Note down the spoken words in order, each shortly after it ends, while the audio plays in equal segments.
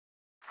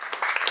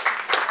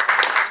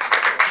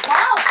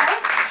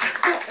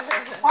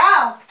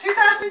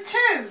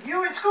2002. You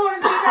were at school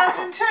in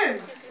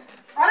 2002.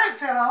 I don't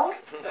feel old.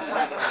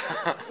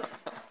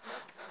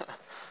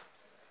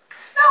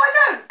 No, I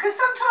don't, because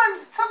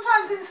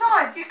sometimes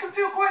inside you can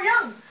feel quite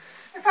young.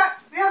 In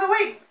fact, the other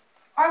week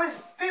I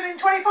was feeling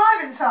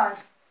 25 inside.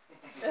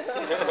 At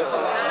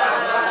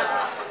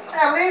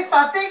least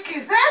I think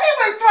he's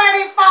only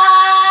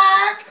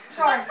 25.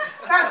 Sorry,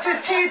 that's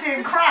just cheesy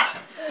and crap.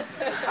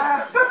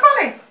 But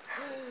funny.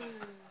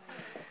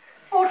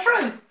 Or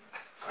true.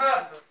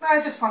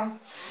 No, just funny.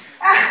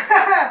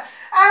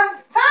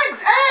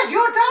 Thanks, Ed,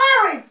 your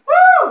diary.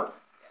 Woo!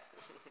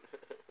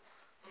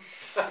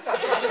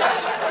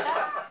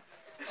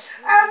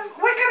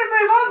 We're going to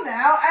move on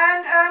now,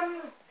 and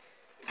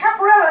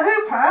Capriella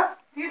Hooper,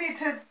 you need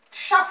to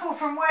shuffle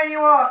from where you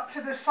are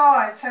to the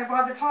side, so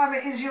by the time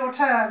it is your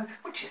turn,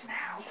 which is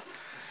now,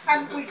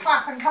 and we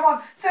clap and come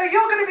on. So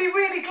you're going to be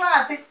really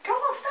glad that, come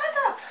on, stand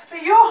up,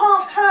 that your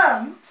half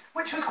term,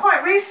 which was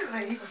quite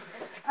recently,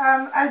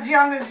 as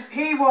young as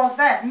he was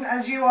then,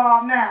 as you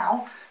are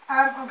now,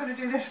 I'm going to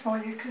do this for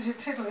you, because you're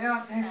tiddly,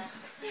 aren't you?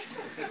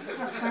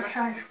 That's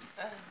okay.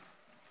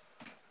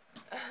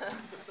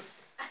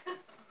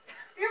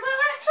 You're not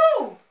that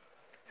tall.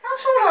 How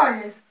tall are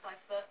you? 5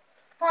 foot.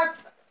 5.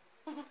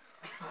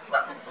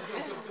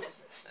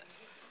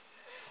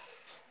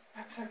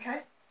 That's okay.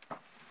 5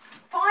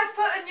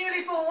 foot and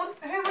newly born.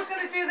 Who was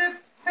going to do the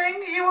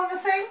thing? Are you on the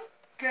thing?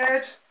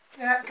 Good.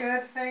 Yeah,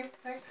 good. Thing.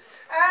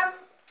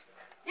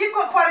 You've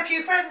got quite a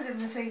few friends in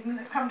this evening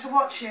that come to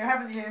watch you,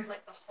 haven't you?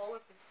 Like the whole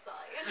of this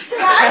side.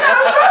 Yeah, I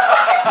know. Don't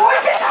fucking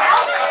point it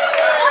out.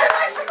 I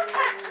like to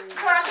pretend.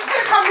 Well, I'm just going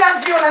to come down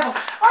to your level.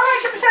 I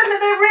like to pretend that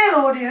they're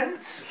real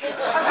audience,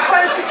 as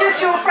opposed to just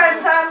your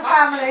friends and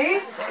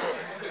family.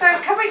 So,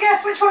 can we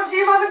guess which one's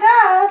your mum and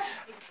dad?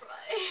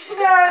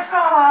 No, it's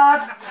not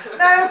hard.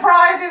 No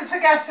prizes for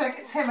guessing.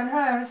 It's him and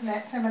her, isn't it?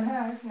 It's him and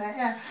her, isn't it?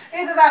 Yeah.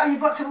 Either that or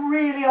you've got some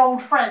really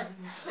old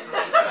friends.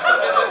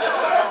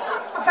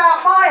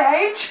 About my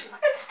age.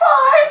 It's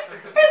fine.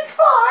 It's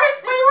fine.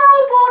 We were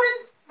all born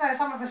in... No,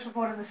 some of us were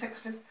born in the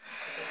 60s.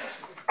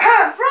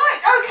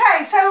 Right,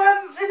 okay, so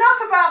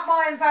enough about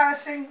my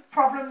embarrassing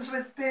problems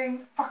with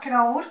being fucking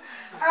old.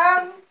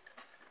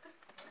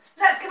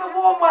 Let's give a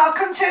warm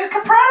welcome to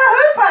Capriella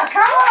Hooper.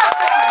 Come on,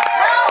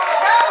 come.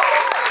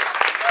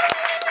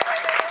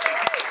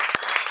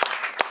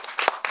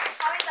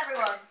 How is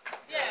everyone?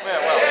 Yeah,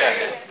 well,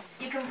 yeah.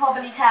 You can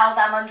probably tell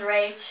that I'm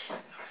underage,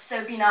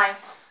 so be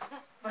nice,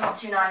 but not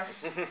too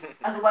nice.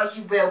 Otherwise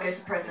you will go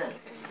to prison.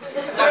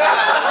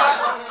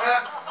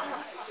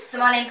 So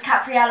my name's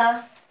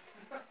Capriella.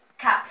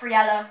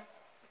 Capriella.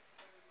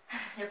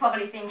 You're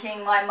probably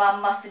thinking my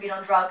mum must have been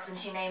on drugs when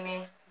she named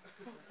me.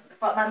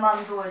 But my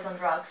mum's always on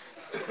drugs.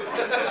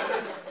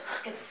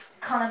 It's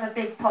kind of a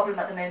big problem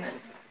at the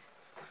moment.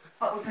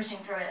 But we're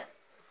pushing through it.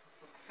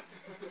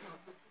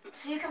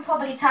 So you can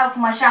probably tell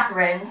from my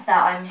chaperones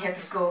that I'm here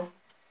for school.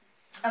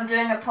 I'm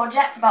doing a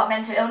project about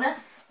mental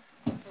illness.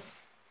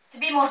 To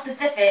be more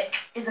specific,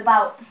 is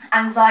about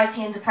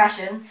anxiety and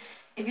depression.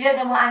 If you don't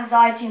know what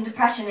anxiety and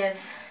depression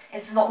is,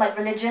 it's a lot like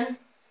religion.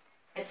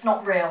 It's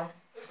not real.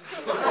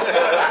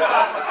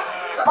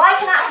 But I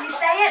can actually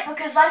say it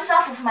because I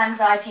suffer from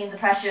anxiety and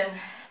depression.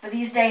 But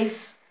these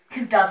days,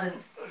 who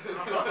doesn't?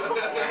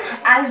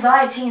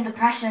 Anxiety and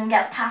depression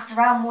gets passed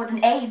around more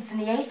than AIDS in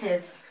the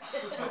 80s.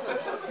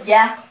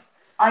 Yeah,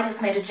 I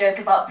just made a joke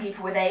about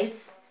people with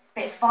AIDS,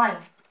 but it's fine,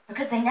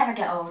 because they never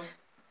get old.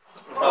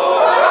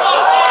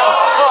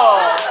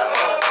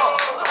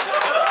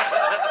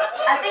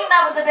 I think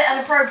that was a bit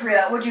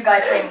inappropriate. What do you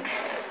guys think?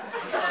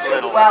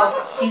 Well,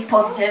 he's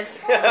positive.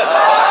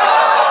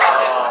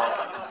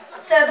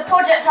 So the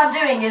project I'm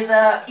doing is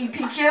a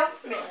EPQ,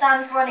 which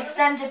stands for an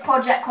Extended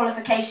Project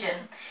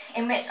Qualification,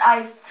 in which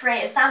I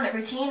create a stand-up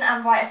routine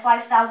and write a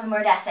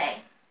 5,000-word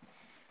essay.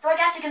 So I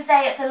guess you can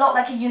say it's a lot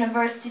like a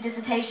university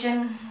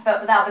dissertation, but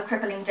without the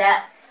crippling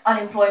debt,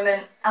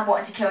 unemployment, and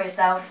wanting to kill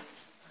yourself.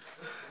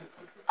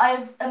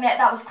 I admit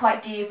that was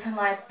quite deep and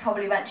I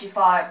probably went too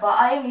far, but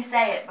I only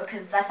say it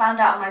because I found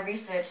out in my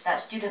research that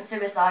student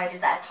suicide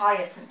is at its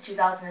highest since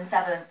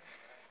 2007.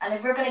 And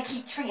if we're going to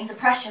keep treating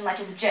depression like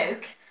it's a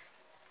joke,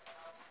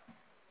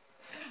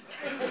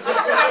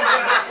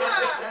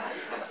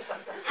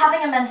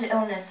 having a mental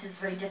illness is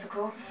really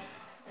difficult,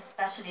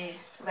 especially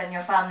when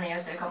your family are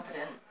so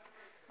confident,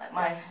 like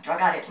my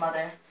drug addict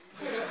mother.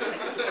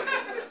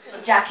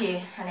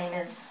 Jackie, her name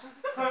is.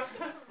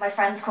 My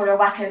friends call her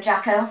Wacko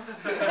Jacko.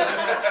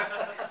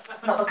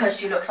 Not because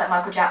she looks like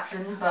Michael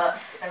Jackson, but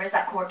there is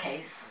that court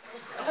case.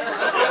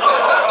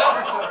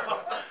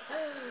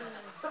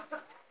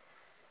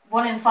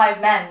 1 in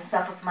 5 men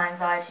suffer from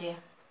anxiety.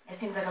 It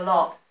seems like a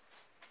lot,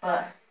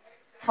 but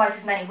twice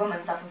as many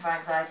women suffer from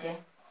anxiety.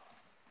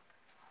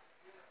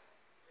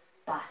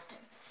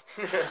 Bastards.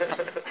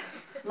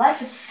 Life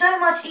is so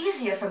much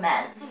easier for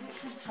men.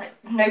 Like,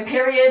 no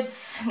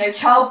periods, no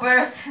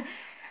childbirth.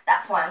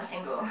 That's why I'm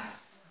single.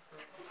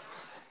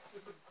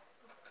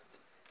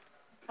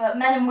 But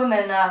men and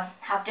women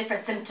have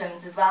different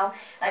symptoms as well.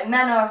 Like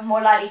men are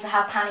more likely to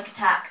have panic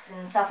attacks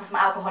and suffer from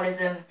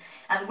alcoholism,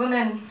 and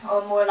women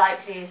are more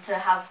likely to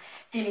have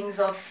feelings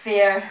of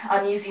fear,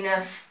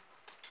 uneasiness,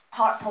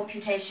 heart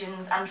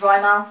palpitations, and dry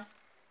mouth.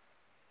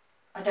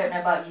 I don't know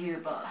about you,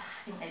 but I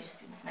think they've just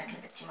been smoking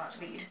a bit too much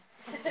weed.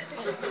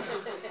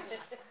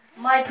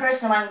 My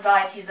personal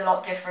anxiety is a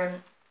lot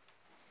different.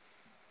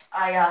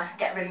 I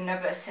get really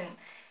nervous in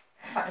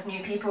front of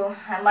new people,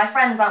 and my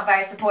friends aren't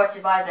very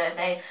supportive either.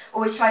 They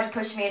always try to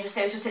push me into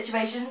social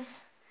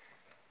situations.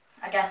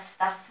 I guess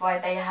that's why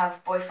they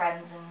have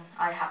boyfriends and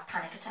I have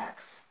panic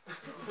attacks.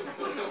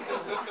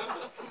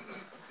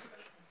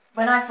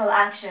 When I feel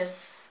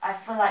anxious, I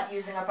feel like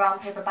using a brown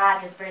paper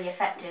bag is really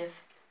effective.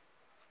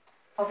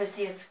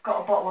 Obviously it's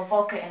got a bottle of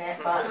vodka in it,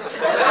 but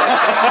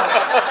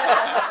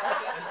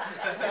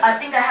I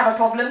think I have a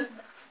problem.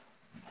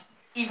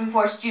 Even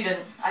for a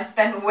student, I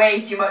spend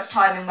way too much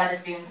time in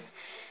Wetherspoons.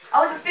 I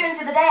was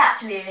experiencing the other day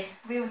actually,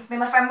 with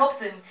my friend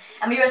Robson,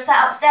 and we were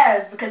sat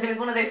upstairs because it was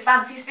one of those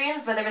fancy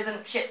spoons where there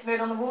isn't shit smeared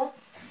on the wall.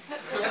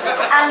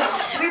 And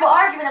we were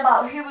arguing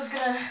about who was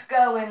going to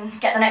go and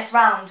get the next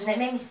round, and it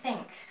made me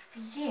think,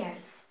 for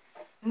years,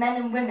 men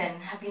and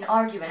women have been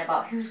arguing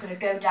about who's going to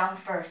go down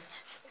first.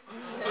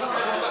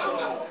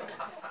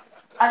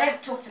 I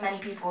don't talk to many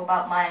people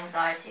about my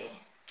anxiety,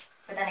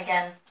 but then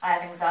again, I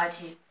have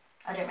anxiety.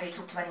 I don't really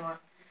talk to anyone.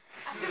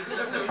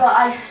 But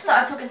I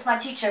started talking to my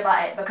teacher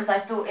about it because I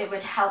thought it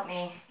would help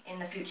me in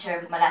the future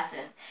with my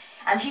lesson.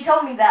 And he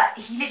told me that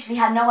he literally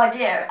had no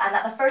idea, and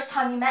that the first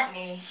time he met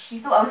me, he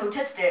thought I was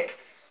autistic.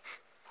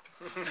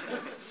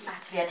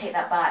 Actually, I take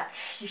that back.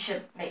 You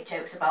should make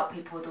jokes about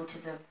people with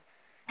autism,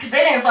 because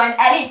they don't find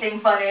anything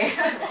funny.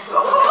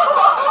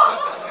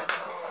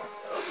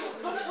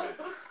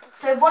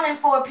 So 1 in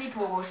 4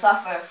 people will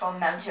suffer from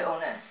mental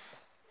illness.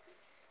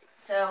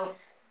 So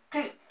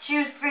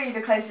choose 3 of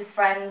your closest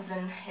friends,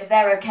 and if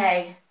they're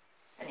okay,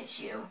 then it's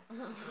you.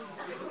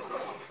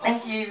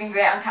 Thank you, you've been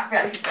great. I'm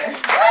Capriella Hooper.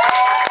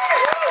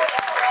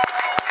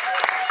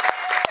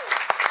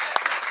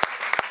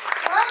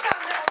 Well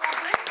done, little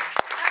lovely.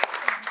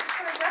 Just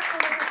going to wrestle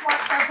with this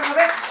microphone for a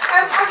bit.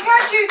 I'm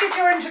glad you did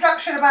your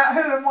introduction about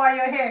who and why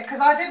you're here, because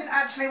I didn't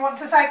actually want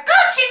to say,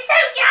 God, she's so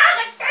young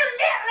and so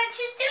little, and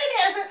she's doing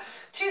it as a...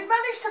 She's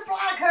managed to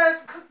blag her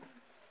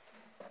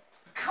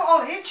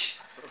college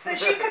that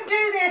she can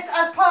do this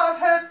as part of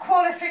her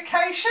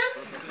qualification.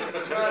 I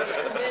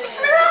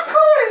mean, how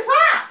cool is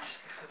that?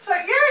 So,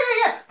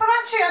 yeah. But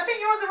actually, I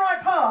think you're on the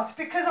right path,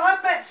 because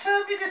I've met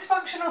so many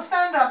dysfunctional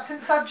stand-ups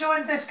since I've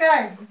joined this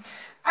game.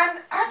 And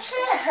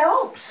actually, it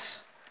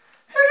helps.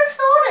 Who'd have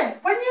thought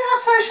it? When you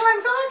have social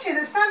anxiety,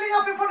 that standing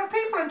up in front of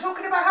people and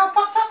talking about how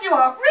fucked up you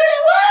are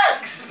really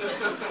works.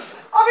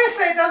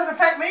 Obviously, it doesn't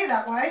affect me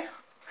that way.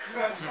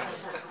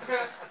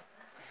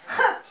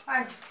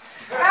 Thanks.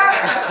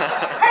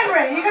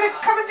 Henry, you going to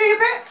come and do your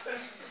bit?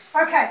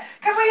 Okay.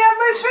 Can we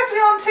move swiftly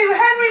on to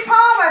Henry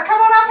Palmer?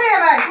 Come on up here,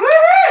 mate.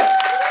 Woohoo!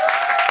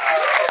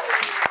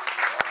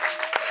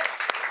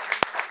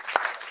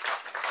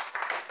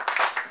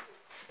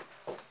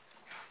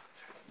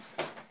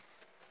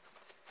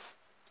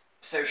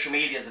 Social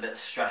media is a bit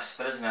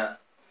stressful, isn't it?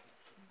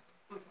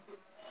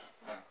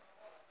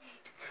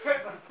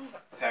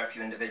 A fair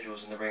few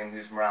individuals in the room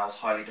whose morale is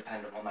highly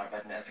dependent on that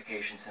red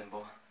notification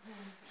symbol.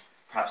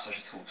 Perhaps I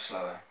should talk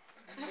slower.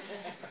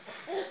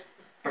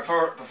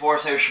 Before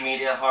social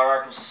media,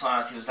 hierarchical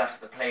society was left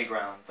at the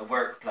playground, the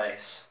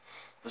workplace,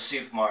 the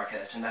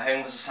supermarket, and the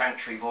home was a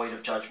sanctuary void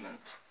of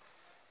judgment.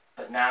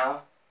 But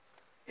now,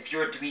 if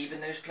you're a dweeb in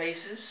those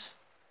places,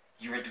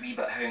 you're a dweeb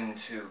at home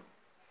too.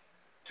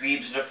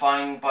 Dweebs are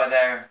defined by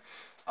their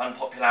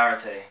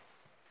unpopularity.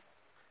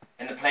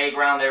 In the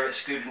playground, they're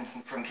excluded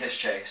from Kiss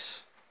Chase.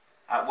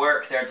 At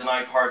work, they're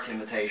denied party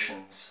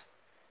invitations.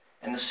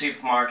 In the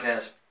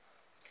supermarket,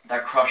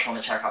 their crush on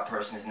the checkout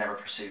person is never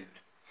pursued.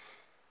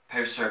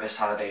 Post-service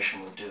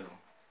salivation will do.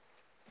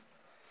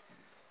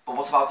 But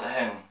what about at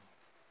home?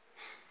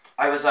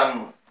 I was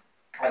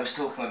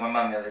talking with my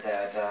mum the other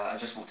day. I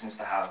just walked into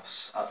the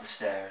house, up the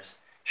stairs.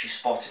 She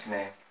spotted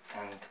me,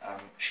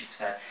 and she'd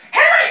said,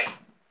 "Henry!"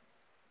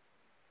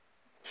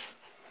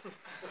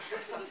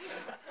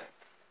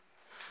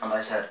 And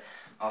I said,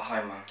 "Oh,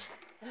 hi, Mum."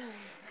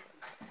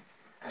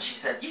 And she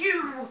said,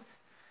 "You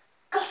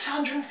got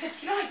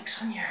 150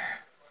 likes on your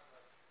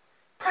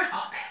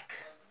profile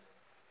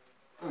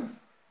pic."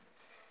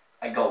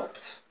 I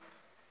gulped.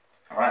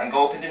 Alright, and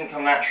gulping didn't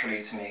come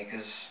naturally to me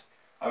because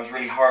I was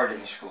really hard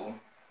in school.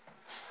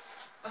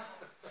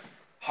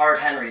 Hard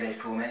Henry, they'd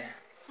call me.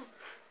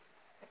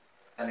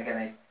 Then again,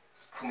 they'd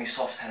call me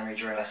Soft Henry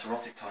during less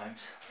erotic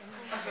times.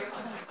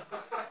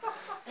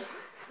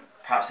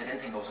 Perhaps they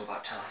didn't think I was all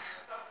that tough.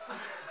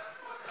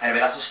 Anyway,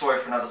 that's a story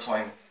for another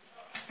time.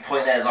 The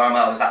point is,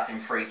 Armel was acting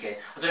freaky. I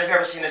don't know if you've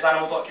ever seen those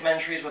animal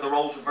documentaries where the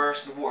roles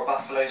reverse and the water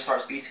buffalo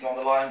starts beating on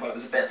the line, but it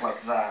was a bit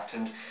like that.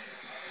 And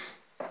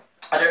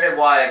I don't know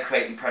why I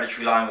equate the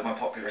predatory line with my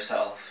popular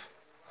self.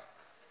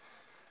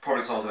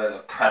 Probably because I was a bit of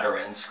a predator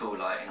in school,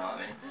 like, you know what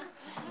I mean?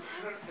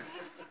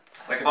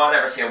 Like, if I'd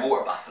ever see a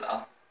water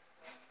buffalo,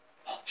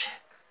 hot chick.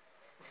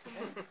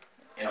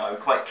 You know, I would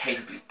quite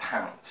capably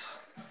pounce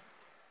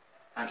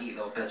and eat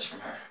little bits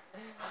from her.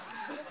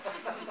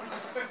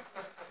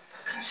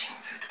 Consume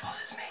food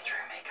deposits made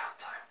during make-out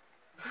time.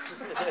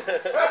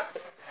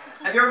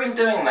 Have you ever been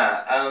doing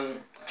that?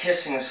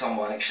 Kissing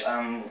someone,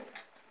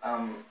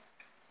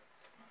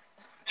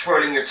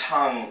 twirling your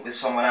tongue with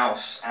someone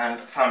else and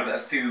found a bit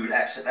of food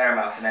exit their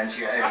mouth and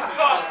enter your own?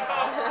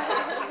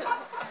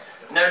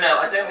 No,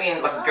 I don't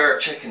mean like a Gert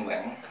chicken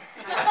wing.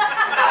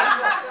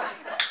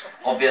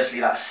 Obviously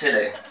that's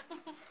silly.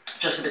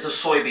 Just a bit of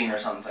soybean or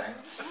something.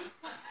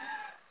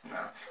 No.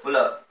 Well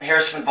look,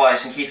 here's some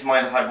advice, and keep in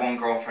mind I've had one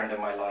girlfriend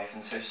in my life,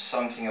 and so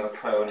something of a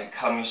pro when it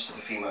comes to the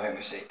female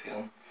Homo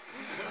sapien.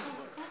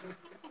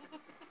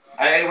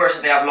 And it only works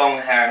if they have long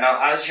hair.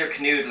 Now, as you're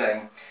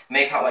canoodling,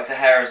 make out like the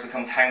hair has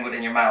become tangled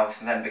in your mouth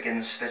and then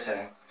begin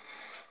spitting.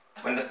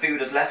 When the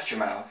food has left your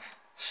mouth,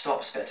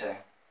 stop spitting.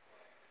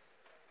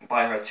 And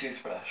buy her a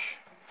toothbrush.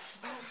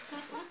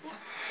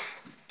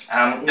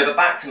 No, but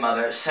back to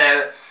Mother.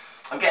 So,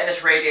 I'm getting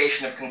this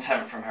radiation of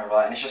contempt from her,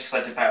 right? And it's just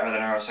because I did better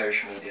than her on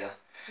social media.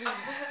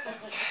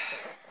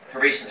 Her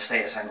recent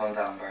status hasn't gone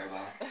down very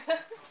well.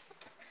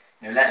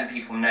 You know, letting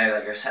people know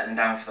that you're settling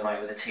down for the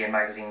night with a tea and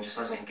magazine just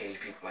doesn't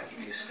engage people like it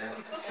used to.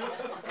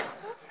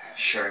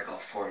 Sure, it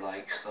got 4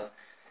 likes, but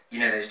you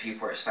know those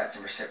people are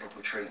expecting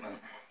reciprocal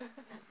treatment.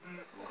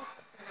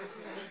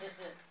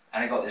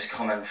 And I got this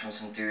comment from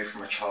some dude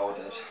from her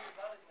childhood.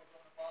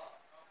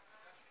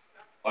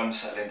 I'm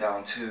settling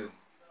down too.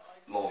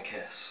 Lol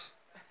kiss.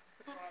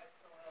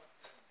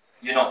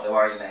 You're not though,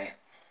 are you, mate?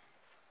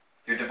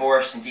 You're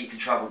divorced and deeply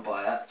troubled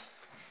by it.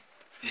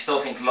 You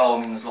still think lol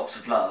means lots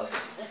of love.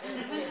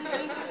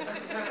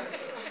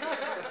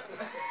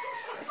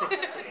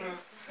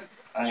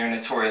 And you're a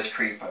notorious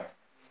creeper.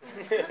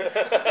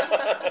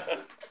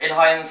 In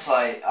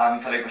hindsight,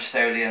 fellow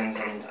Bristolians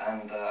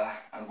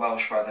and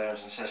Welsh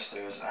brothers and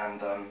sisters and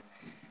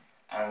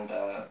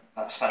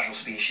that special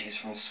species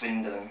from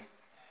Swindon,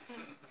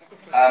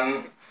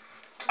 I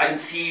can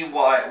see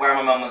where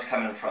my mum was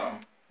coming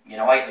from.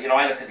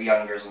 I look at the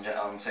youngers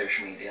on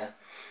social media.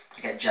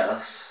 I get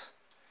jealous.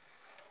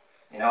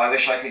 I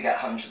wish I could get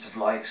hundreds of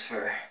likes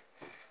for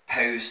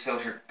posed,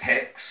 filtered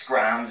pics,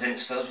 grams,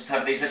 instas,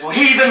 whatever these little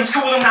heathens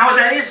call them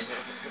nowadays.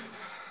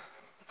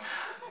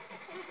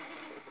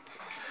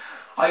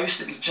 I used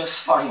to be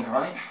just fine,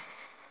 right?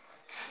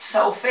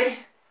 Selfie?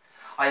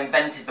 I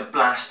invented the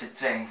blasted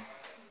thing.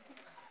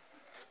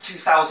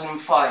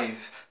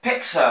 2005.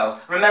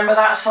 Pixo. Remember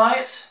that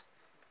site?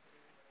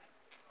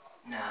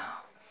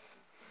 Now,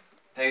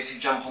 those who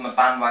jump on the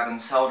bandwagon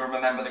seldom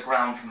remember the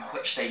ground from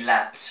which they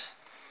leapt.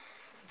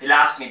 They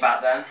laughed at me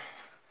back then.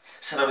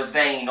 Said I was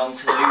vain,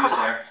 onto the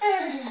loser.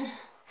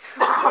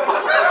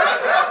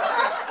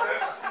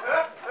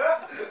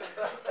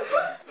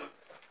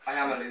 I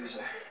am a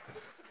loser.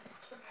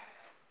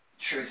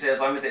 Truth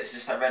is, I'm addicted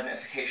to that red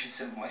notification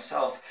symbol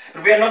myself.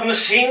 But we are not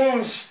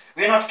machines.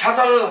 We are not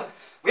cattle.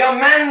 We are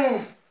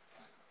men.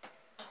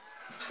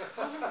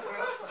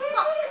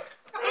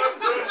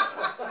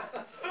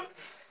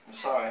 I'm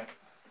sorry.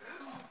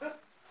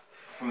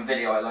 From a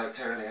video I liked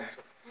earlier.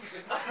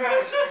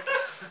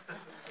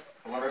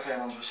 I wonder if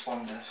anyone's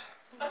responded.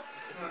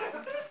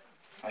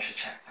 I should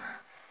check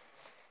that.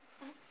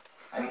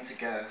 I need to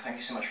go. Thank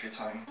you so much for your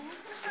time.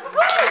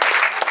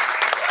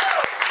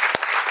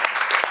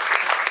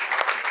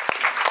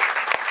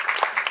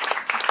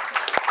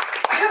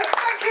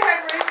 Thank you,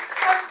 Henry.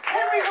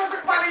 Henry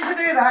wasn't planning to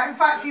do that. In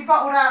fact, he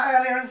bottled out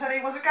earlier and said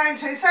he wasn't going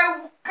to.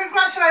 So,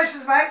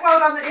 congratulations, mate. Well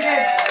done that you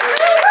did.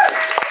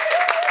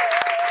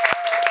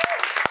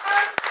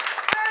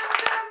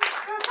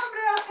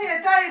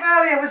 Dave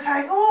earlier was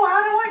saying, oh,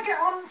 how do I get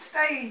on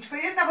stage? But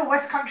you didn't have a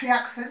West Country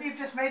accent, you've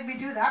just made me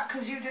do that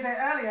because you did it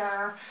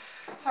earlier.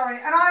 Sorry.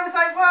 And I was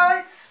like, well,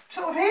 it's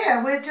sort of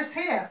here, we're just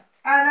here.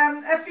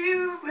 And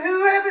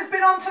whoever's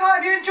been on tonight,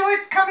 have you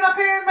enjoyed coming up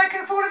here and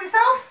making a fool of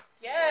yourself?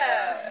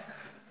 Yeah.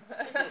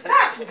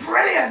 That's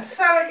brilliant.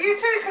 So you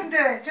too can do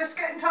it. Just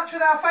get in touch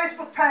with our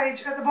Facebook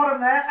page at the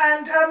bottom there.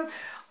 And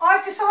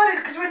I've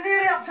decided, because we're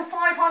nearly up to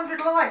 500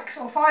 likes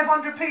or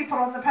 500 people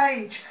on the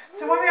page.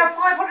 So when we have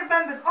 500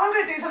 members, I'm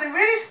going to do something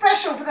really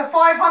special for the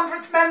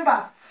 500th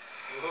member.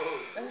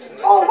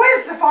 Or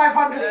with the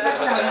 500th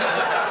member.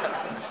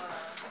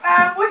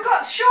 We've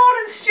got Sean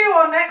and Stu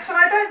on next, and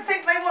I don't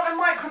think they want a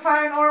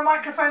microphone or a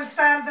microphone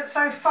stand that's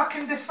so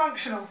fucking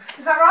dysfunctional.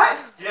 Is that right?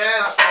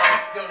 Yeah, that's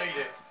right. You don't need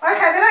it.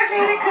 Okay, they don't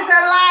need it because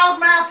they're loud,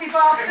 mouthy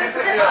bastards,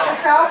 a bit like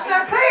yourself. So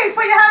please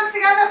put your hands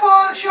together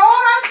for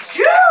Sean and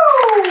Stu!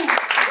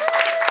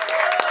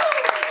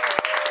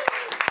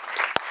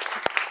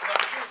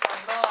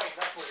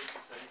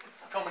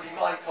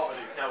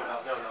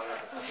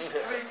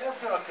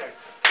 Okay.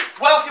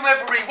 Welcome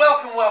everybody,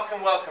 welcome.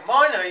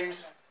 My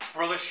name's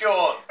Brother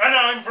Sean. And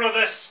I'm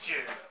Brother Stu.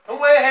 And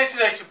we're here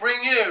today to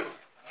bring you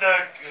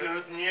the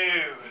good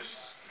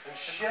news. and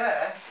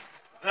share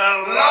The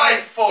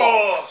life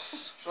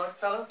force. Shall I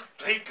tell them?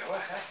 Please, go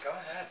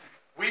ahead.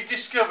 We've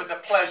discovered the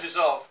pleasures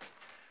of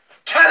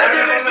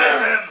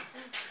Cannibalism!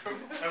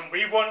 And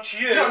we want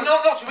you... No,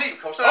 not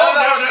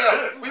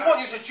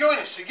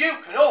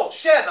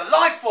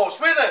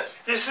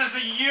This is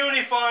the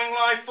unifying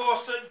life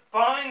force that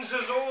binds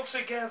us all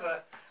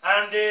together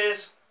and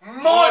is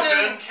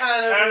Modern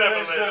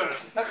cannibalism.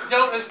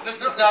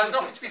 cannibalism. There's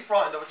nothing to be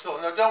frightened of at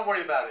all. No, don't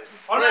worry about it.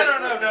 Oh,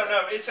 Really.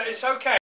 no. It's okay.